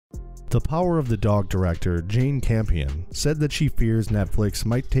The Power of the Dog director Jane Campion said that she fears Netflix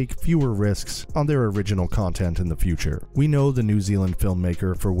might take fewer risks on their original content in the future. We know the New Zealand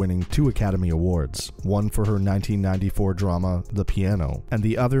filmmaker for winning 2 Academy Awards, one for her 1994 drama The Piano, and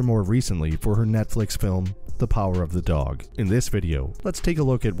the other more recently for her Netflix film The Power of the Dog. In this video, let's take a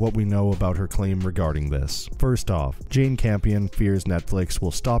look at what we know about her claim regarding this. First off, Jane Campion fears Netflix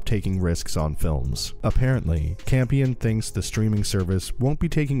will stop taking risks on films. Apparently, Campion thinks the streaming service won't be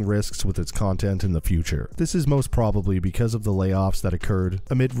taking risks with its content in the future. This is most probably because of the layoffs that occurred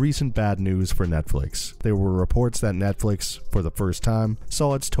amid recent bad news for Netflix. There were reports that Netflix, for the first time,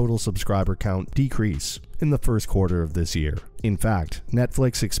 saw its total subscriber count decrease in the first quarter of this year. In fact,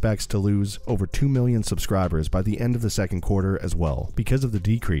 Netflix expects to lose over 2 million subscribers by the end of the second quarter as well. Because of the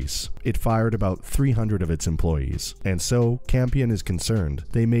decrease, it fired about 300 of its employees, and so Campion is concerned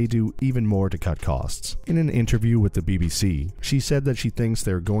they may do even more to cut costs. In an interview with the BBC, she said that she thinks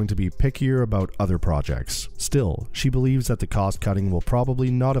they're going to be pickier about other projects. Still, she believes that the cost cutting will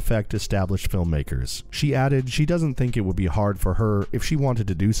probably not affect established filmmakers. She added she doesn't think it would be hard for her if she wanted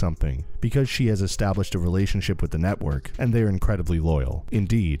to do something, because she has established a relationship with the network and they're incredibly loyal.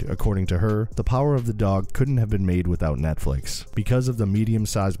 Indeed, according to her, The Power of the Dog couldn't have been made without Netflix. Because of the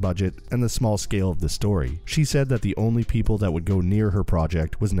medium-sized budget and the small scale of the story, she said that the only people that would go near her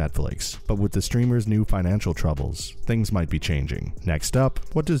project was Netflix. But with the streamer's new financial troubles, things might be changing. Next up,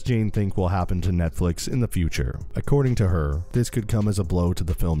 what does Jane think will happen to Netflix in the future? According to her, this could come as a blow to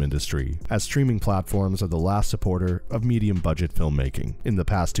the film industry, as streaming platforms are the last supporter of medium-budget filmmaking. In the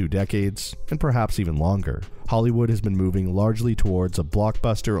past 2 decades, and perhaps even longer, Hollywood has been moving largely towards a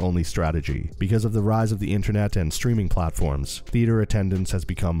blockbuster-only strategy. Because of the rise of the internet and streaming platforms, theater attendance has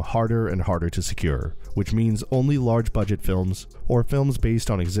become harder and harder to secure, which means only large-budget films or films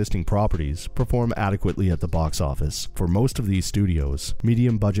based on existing properties perform adequately at the box office. For most of these studios,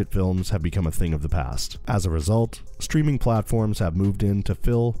 medium-budget films have become a thing of the past. As a result, streaming platforms have moved in to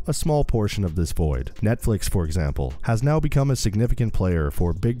fill a small portion of this void. Netflix, for example, has now become a significant player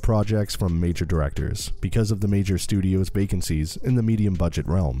for big projects from major directors. Because of the major studios' vacancies in the medium-budget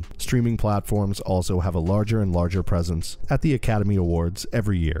realm, streaming platforms also have a larger and larger presence at the Academy Awards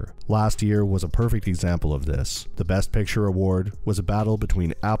every year. Last year was a perfect example of this. The Best Picture award was a battle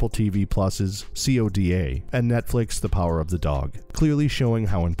between Apple TV Plus's CODA and Netflix The Power of the Dog, clearly showing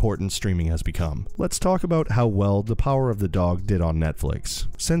how important streaming has become. Let's talk about how well The Power of the Dog did on Netflix.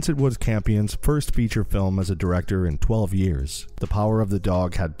 Since it was Campion's first feature film as a director in 12 years, The Power of the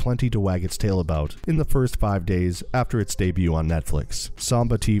Dog had plenty to wag its tail about in the first 5 days after its debut on Netflix.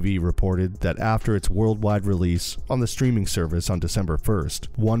 Samba TV reported that after its worldwide release on the streaming service on December 1st,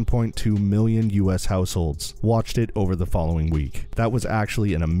 1.2 million US households watched it over the following week. That was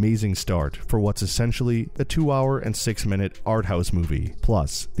actually an amazing start for what's essentially a 2-hour and 6-minute art house movie.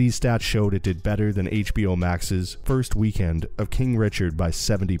 Plus, these stats showed it did better than HBO Max's first weekend of King Richard by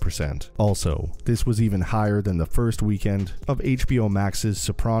 70%. Also, this was even higher than the first weekend of HBO Max's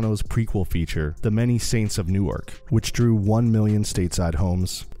Sopranos prequel feature, The Many Saints of Newark, which drew 1 million stateside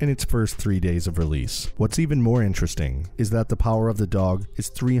homes in its first 3 days of release. What's even more interesting is that The Power of the Dog is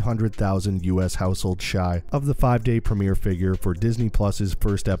 300,000 US households shy of the 5-day premiere figure for Disney Plus's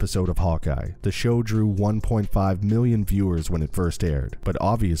first episode of Hawkeye. The show drew 1.5 million viewers when it first aired, but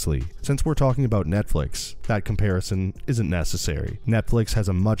obviously, since we're talking about Netflix, that comparison isn't necessary. Netflix has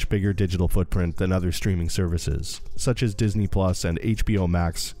a much bigger digital footprint than other streaming services, such as Disney Plus and HBO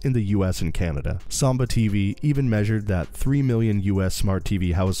Max in the US and Canada. Samba TV even measured that 3 million US smart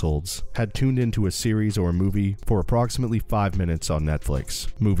TV households had tuned into a series or a movie for approximately 5 minutes on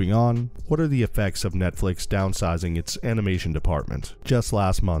Netflix. Moving on, what are the effects of Netflix downsizing its animation department? Just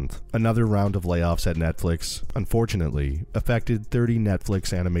last month, another round of layoffs at Netflix, unfortunately, affected 30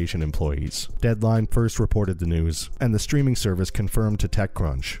 Netflix animation employees. Deadline first reported the news, and the streaming service confirmed to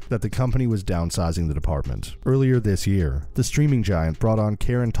TechCrunch that the company was downsizing the department. Earlier this year, the streaming giant brought on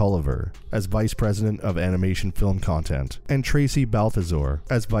Karen Tolliver as Vice President of Animation Film Content and Tracy Balthazar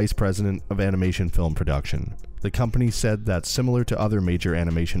as Vice President of Animation Film Production. The company said that similar to other major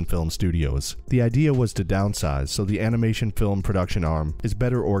animation film studios, the idea was to downsize so the animation film production arm is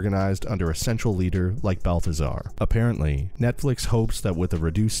better organized under a central leader like Balthazar. Apparently, Netflix hopes that with a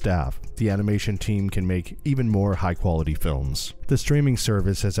reduced staff, the animation team can make even more high-quality films. The streaming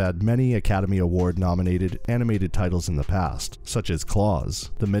service has had many Academy Award-nominated animated titles in the past, such as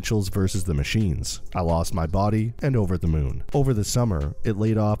Claws, The Mitchells vs. the Machines, I Lost My Body, and Over the Moon. Over the summer, it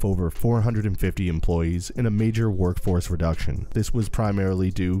laid off over 450 employees in a major workforce reduction. This was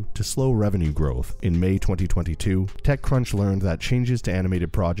primarily due to slow revenue growth. In May 2022, TechCrunch learned that changes to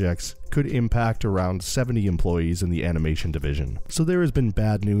animated projects could impact around 70 employees in the animation division. So there has been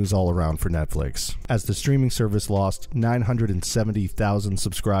bad news all around for Netflix, as the streaming service lost 970,000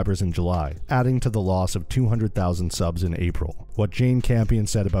 subscribers in July, adding to the loss of 200,000 subs in April. What Jane Campion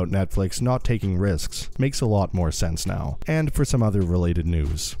said about Netflix not taking risks makes a lot more sense now. And for some other related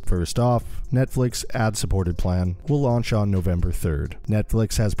news. First off, Netflix ad-supported plan will launch on November 3rd.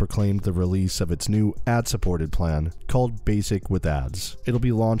 Netflix has proclaimed the release of its new ad-supported plan called Basic with Ads. It'll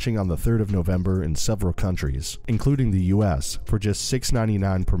be launching on the 3rd of November in several countries, including the US, for just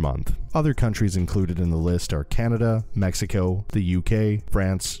 $6.99 per month. Other countries included in the list are Canada, Mexico, the UK,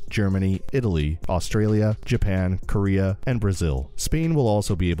 France, Germany, Italy, Australia, Japan, Korea, and Brazil. Spain will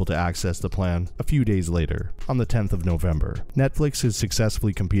also be able to access the plan a few days later, on the 10th of November. Netflix is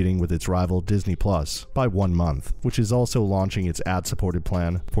successfully competing with its rival Disney Plus by 1 month, which is also launching its ad-supported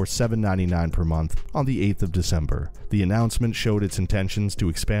plan for $7.99 per month on the 8th of December. The announcement showed its intentions to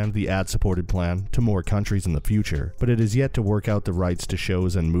expand the ad-supported plan to more countries in the future, but it is yet to work out the rights to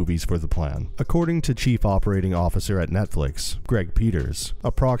shows and movies for the plan. According to Chief Operating Officer at Netflix, Greg Peters,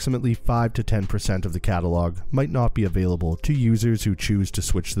 approximately 5 to 10% of the catalog might not be available to users who choose to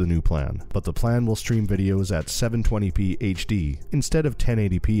switch to the new plan, but the plan will stream videos at 720p HD instead of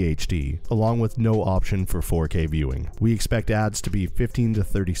 1080p HD, along with no option for 4K viewing. We expect ads to be 15 to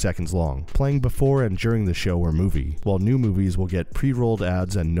 30 seconds long, playing before and during the show or movie, while new movies will get pre-rolled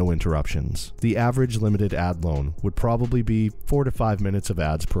ads and no interruptions. The average limited ad load would probably be 4 to 5 minutes of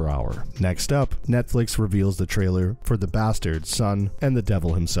ads per hour. Next up, Netflix reveals the trailer for The Bastard, Son, and the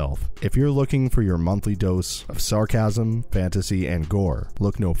Devil Himself. If you're looking for your monthly dose of sarcasm, fantasy, and gore,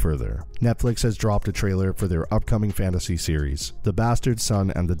 look no further. Netflix has dropped a trailer for their upcoming fantasy series, The Bastard,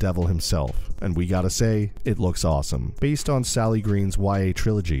 Son, and the Devil Himself, and we gotta say, it looks awesome. Based on Sally Green's YA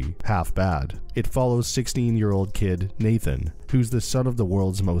trilogy, Half Bad, it follows 16-year-old kid Nathan, who's the son of the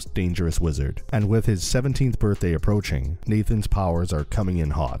world's most dangerous wizard. And with his 17th birthday approaching, Nathan's powers are coming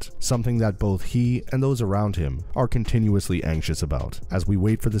in hot, something that both he and those around him are continuously anxious about. As we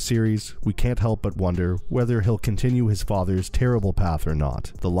wait for the series, we can't help but wonder whether he'll continue his father's terrible path or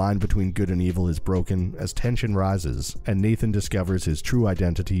not. The line between good and evil is broken as tension rises, and Nathan discovers his true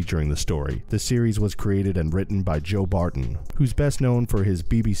identity during the story. The series was created and written by Joe Barton, who's best known for his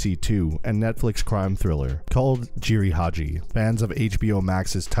BBC Two and Netflix crime thriller called Jiri Haji. Fans of HBO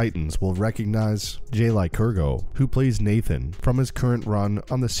Max's Titans will recognize Jay Lycurgo, who plays Nathan, from his current run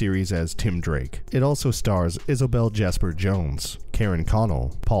on the series as Tim Drake. It also stars Isobel Jesper Jones, Karen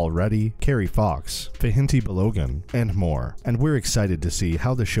Connell, Paul Reddy, Carrie Fox, Fahinti Balogun, and more, and we're excited to see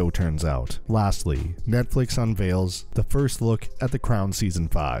how the show turns out. Lastly, Netflix unveils the first look at The Crown Season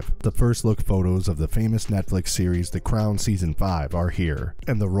 5. The first look photos of the famous Netflix series The Crown Season 5 are here,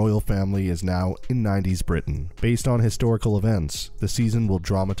 and the royal family is now in 90s Britain. Based on historical events, the season will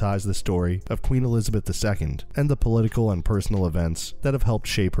dramatize the story of Queen Elizabeth II and the political and personal events that have helped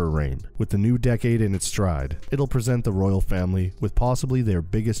shape her reign. With the new decade in its stride, it'll present the royal family with possibly their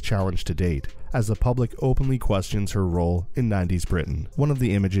biggest challenge to date, as the public openly questions her role in 90s Britain. One of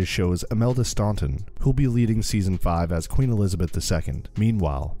the images shows Imelda Staunton, who'll be leading Season 5 as Queen Elizabeth II.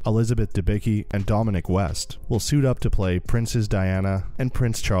 Meanwhile, Elizabeth Debicki and Dominic West will suit up to play Princess Diana and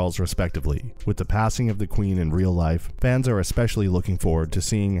Prince Charles respectively. With the passing of the Queen in real life, fans are especially looking forward to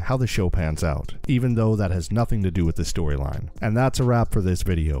seeing how the show pans out, even though that has nothing to do with the storyline. And that's a wrap for this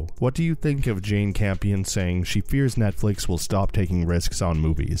video. What do you think of Jane Campion saying she fears Netflix will stop taking risks on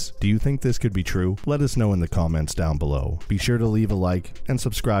movies? Do you think this could be true? Let us know in the comments down below. Be sure to leave a like and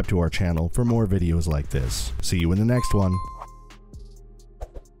subscribe to our channel for more videos like this. See you in the next one.